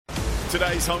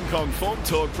Today's Hong Kong Form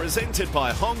Talk presented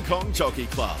by Hong Kong Jockey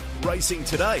Club. Racing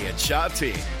today at Sha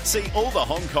Tin. See all the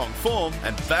Hong Kong form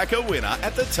and back a winner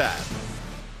at the tab.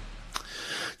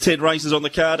 10 races on the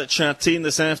card at Sha Tin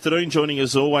this afternoon. Joining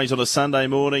us always on a Sunday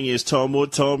morning is Tom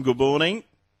Wood. Tom, good morning.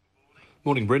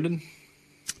 Morning, Brendan.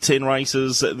 10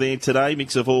 races there today,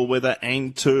 mix of all-weather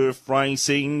and turf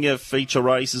racing. Feature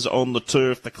races on the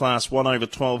turf, the Class 1 over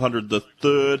 1200, the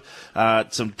third.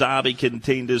 Some Derby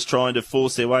contenders trying to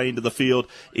force their way into the field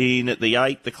in the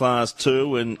 8, the Class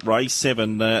 2, and race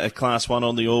 7, a Class 1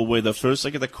 on the all-weather. First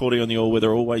look at the quarter on the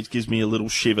all-weather always gives me a little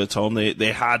shiver, Tom.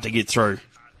 They're hard to get through.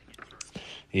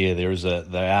 Yeah,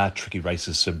 they are tricky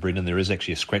races, Brendan. There is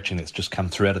actually a scratching that's just come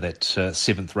through out of that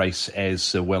seventh race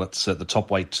as well. It's the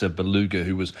top weight Beluga,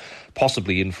 who was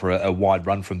possibly in for a wide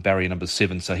run from barrier number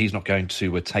 7, so he's not going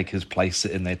to take his place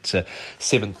in that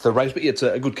seventh race. But yeah, it's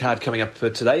a good card coming up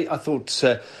today. I thought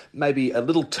maybe a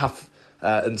little tough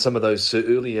in some of those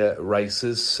earlier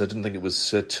races. I didn't think it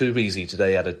was too easy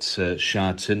today out at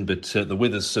Sha Tin, but the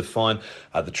weather's fine.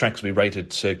 The tracks will be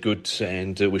rated good,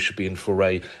 and we should be in for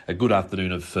a good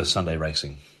afternoon of Sunday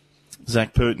racing.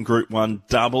 Zach Purton, Group 1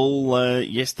 double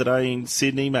yesterday in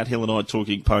Sydney. Matt Hill and I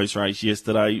talking post-race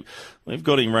yesterday. We've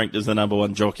got him ranked as the number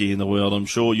 1 jockey in the world. I'm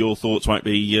sure your thoughts won't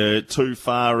be too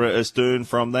far astern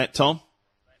from that, Tom.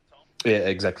 Yeah,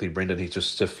 exactly, Brendan. He's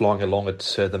just flying along at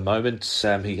the moment.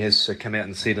 He has come out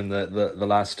and said in the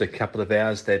last couple of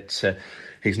hours that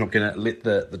he's not going to let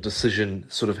the decision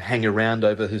sort of hang around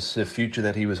over his future,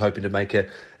 that he was hoping to make a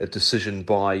decision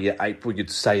by April.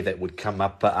 You'd say that would come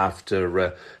up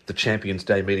after the Champions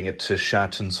Day meeting at Sha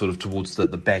Tin, sort of towards the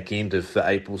back end of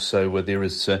April. So there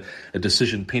is a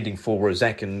decision pending for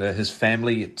Zach and his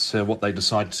family. It's what they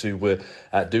decide to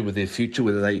do with their future,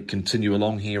 whether they continue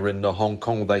along here in Hong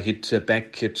Kong or they head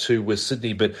back to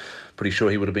Sydney. But pretty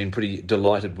sure he would have been pretty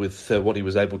delighted with what he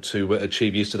was able to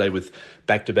achieve yesterday with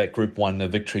back-to-back Group 1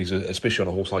 victories, especially on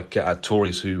a horse like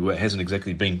Tories, who hasn't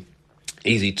exactly been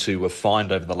easy to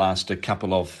find over the last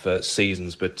couple of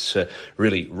seasons, but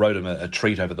really rode him a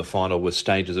treat over the final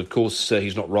stages. Of course,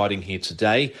 he's not riding here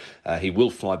today. He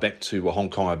will fly back to Hong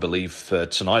Kong, I believe,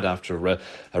 tonight after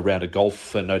a round of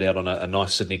golf, no doubt on a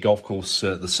nice Sydney golf course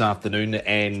this afternoon,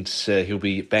 and he'll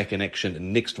be back in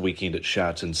action next weekend at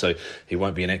Sha Tin, so he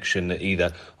won't be in action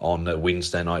either on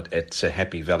Wednesday night at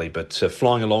Happy Valley. But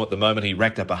flying along at the moment, he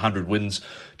racked up 100 wins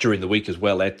during the week as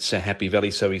well at Happy Valley,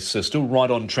 so he's still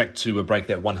right on track to break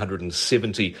that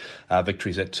 170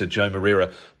 victories that Joe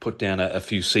Moreira put down a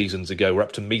few seasons ago. We're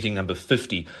up to meeting number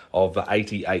 50 of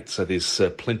 88, so there's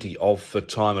plenty of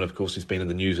time. And of course, he's been in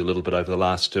the news a little bit over the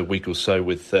last week or so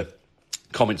with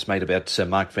comments made about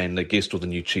Mark van Gestel, the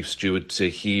new chief steward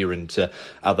here, and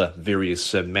other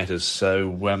various matters.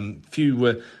 So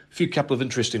few couple of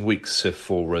interesting weeks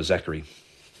for Zachary.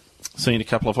 Seen a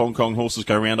couple of Hong Kong horses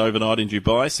go around overnight in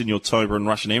Dubai, Senor Toba and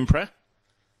Russian Emperor.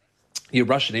 Yeah,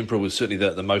 Russian Emperor was certainly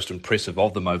the most impressive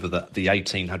of them over the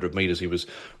 1,800 metres. He was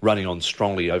running on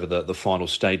strongly over the final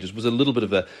stages. It was a little bit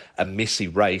of a messy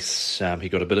race. He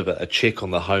got a bit of a check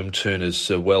on the home turn as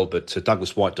well, but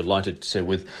Douglas White delighted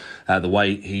with the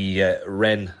way he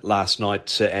ran last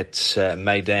night at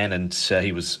Meydan, and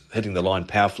he was hitting the line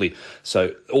powerfully.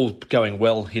 So all going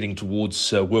well, heading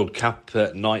towards World Cup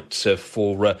night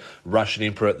for Russian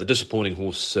Emperor. The disappointing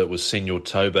horse was Senor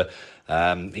Toba.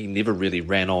 He never really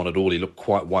ran on at all. He looked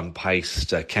quite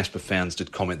one-paced. Casper Founds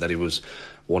did comment that he was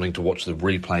wanting to watch the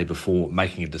replay before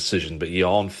making a decision. But yeah,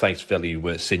 on face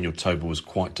value, Senor Toba was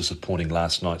quite disappointing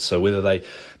last night. So whether they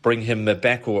bring him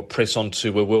back or press on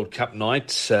to a World Cup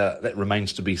night, that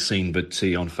remains to be seen. But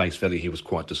on face value, he was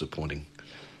quite disappointing.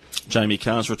 Jamie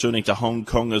Carr's returning to Hong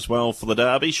Kong as well for the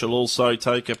Derby. She'll also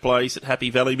take a place at Happy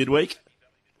Valley midweek.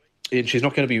 And she's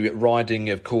not going to be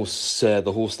riding, of course,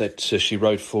 the horse that she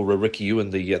rode for Ricky Ewan,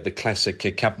 the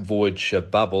Classic Cup Voyage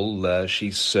Bubble.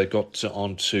 She's got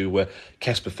onto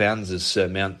Casper Founds'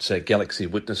 Mount Galaxy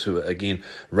Witness, who again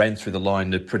ran through the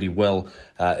line pretty well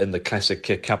in the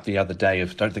Classic Cup the other day. I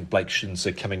don't think Blake Shin's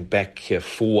coming back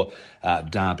for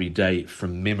Derby Day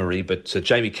from memory, but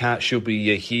Jamie Carr, she'll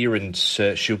be here, and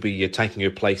she'll be taking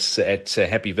her place at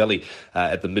Happy Valley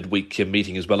at the midweek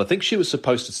meeting as well. I think she was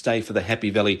supposed to stay for the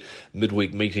Happy Valley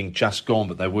midweek meeting just gone,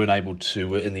 but they weren't able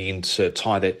to in the end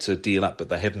tie that deal up, but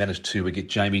they have managed to get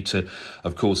Jamie to,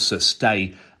 of course,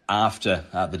 stay after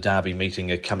the Derby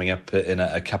meeting coming up in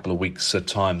a couple of weeks'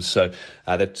 time. So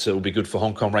that will be good for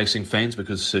Hong Kong racing fans,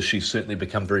 because she's certainly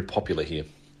become very popular here.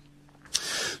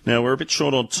 Now, we're a bit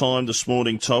short on time this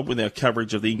morning, Todd, with our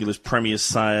coverage of the English Premier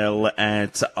Sale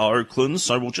at Oakland,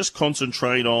 so we'll just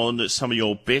concentrate on some of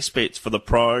your best bets for the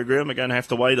program. We're going to have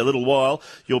to wait a little while.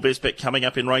 Your best bet coming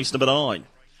up in race number 9.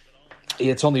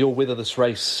 Yeah, it's on the all-weather, this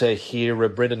race here,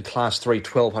 Brendan, Class 3,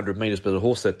 1,200 metres, but a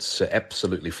horse that's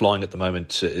absolutely flying at the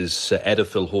moment is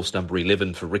Adafil, horse number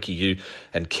 11 for Ricky Yu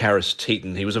and Karis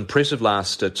Teton. He was impressive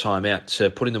last time out,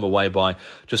 putting them away by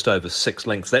just over 6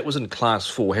 lengths. That was in Class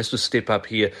 4, has to step up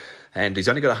here. And he's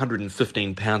only got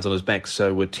 115 pounds on his back,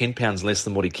 so we're 10 pounds less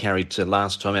than what he carried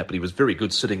last time out. But he was very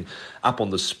good sitting up on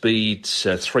the speed,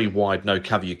 3 wide, no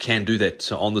cover. You can do that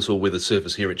on this all-weather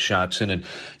surface here at Sha Tin, and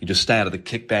you just stay out of the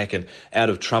kickback and out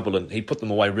of trouble. And he put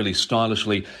them away really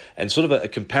stylishly, and sort of a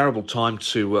comparable time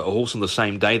to a horse on the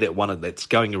same day, that's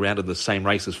going around in the same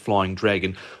race as Flying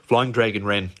Dragon. Flying Dragon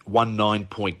ran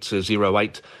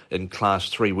 19.08 in Class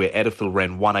 3, where Adafil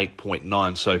ran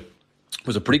 18.9. So it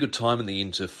was a pretty good time in the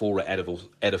end for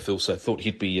Adafil, so I thought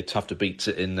he'd be tough to beat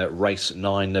in race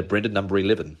 9, Brendan, number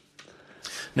 11.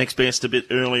 Next best a bit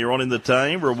earlier on in the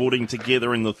day, Rewarding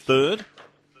Together in the third.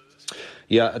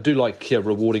 Yeah, I do like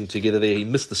Rewarding Together there. He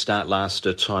missed the start last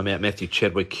time out. Matthew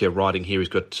Chadwick riding here. He's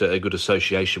got a good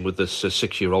association with this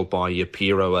 6-year-old by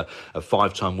Piero, a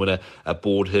 5-time winner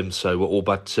aboard him. So all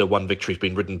but one victory has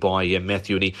been ridden by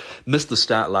Matthew, and he missed the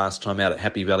start last time out at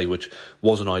Happy Valley, which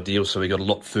wasn't ideal, so he got a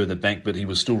lot further back, but he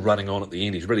was still running on at the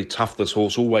end. He's really tough, this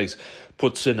horse, always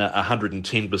puts in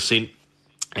 110%.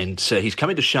 And he's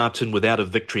coming to Sha Tin without a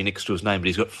victory next to his name, but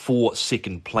he's got 4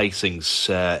 second placings.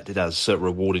 It does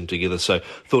Rewarding Together. So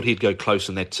thought he'd go close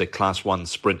in that Class 1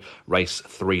 sprint, race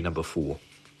 3, number 4.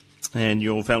 And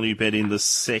your value bet in the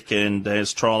second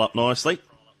has trial up nicely.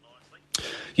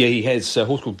 Yeah, he has a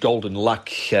horse called Golden Luck,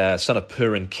 son of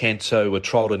Purin Canto,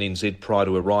 trialled in NZ prior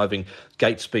to arriving.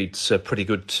 Gate speed's pretty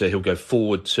good. He'll go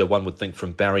forward, one would think,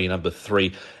 from barrier number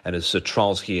 3, and his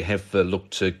trials here have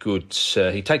looked good.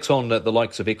 He takes on the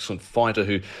likes of Excellent Fighter,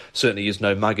 who certainly is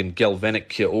no mug, and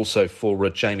Galvanic also for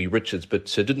Jamie Richards, but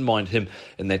didn't mind him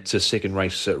in that second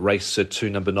race, race 2,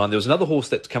 number 9. There was another horse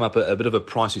that's come up a bit of a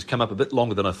price. He's come up a bit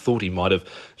longer than I thought he might have.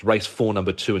 It's race 4,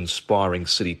 number 2, Inspiring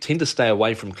City. Tend to stay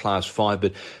away from Class 5,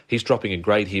 but he's dropping a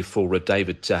grade here for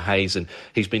David Hayes, and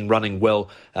he's been running well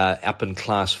up in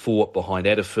Class 4 behind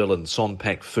Adafil and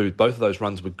Sonpack Food. Both of those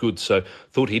runs were good, so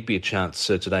thought he'd be a chance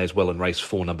today as well in race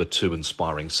 4, number 2,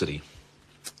 Inspiring City.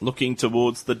 Looking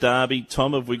towards the Derby,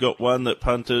 Tom, have we got one that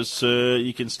punters,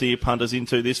 you can steer punters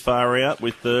into this far out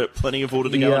with plenty of order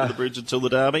to go under the bridge until the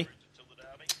Derby?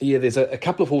 Yeah, there's a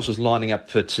couple of horses lining up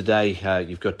for today.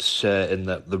 You've got in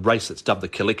the race that's dubbed the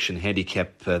Collection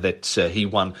Handicap that he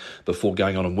won before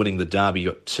going on and winning the Derby.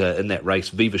 You've got in that race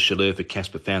Viva Chaleur for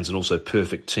Casper Fownes and also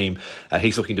Perfect Team.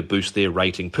 He's looking to boost their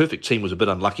rating. Perfect Team was a bit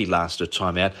unlucky last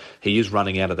time out. He is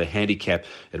running out of the handicap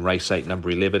in race 8,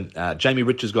 number 11. Jamie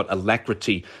Richards got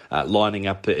Alacrity lining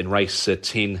up in race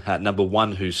 10, number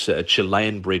 1, who's a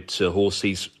Chilean-bred horse.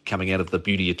 He's coming out of the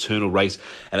Beauty Eternal race.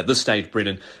 And at this stage,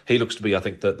 Brendan, he looks to be, I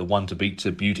think, the one to beat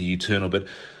Beauty Eternal. But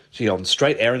gee, on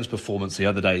Straight Aaron's performance the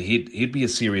other day, he'd be a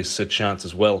serious chance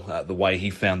as well, the way he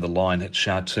found the line at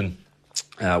Sha Tin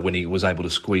when he was able to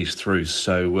squeeze through.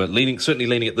 So certainly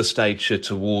leaning at this stage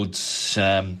towards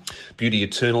Beauty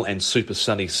Eternal and Super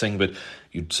Sunny Singh, but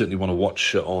you'd certainly want to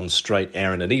watch on Straight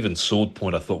Aaron. And even Sword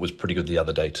Point I thought was pretty good the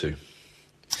other day too.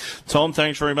 Tom,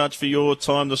 thanks very much for your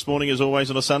time this morning, as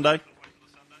always, on a Sunday.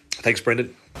 Thanks,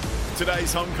 Brendan.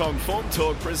 Today's Hong Kong Form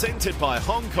Talk presented by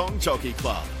Hong Kong Jockey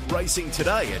Club. Racing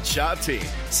today at Sha Tin.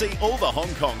 See all the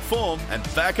Hong Kong form and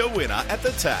back a winner at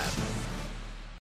the tab.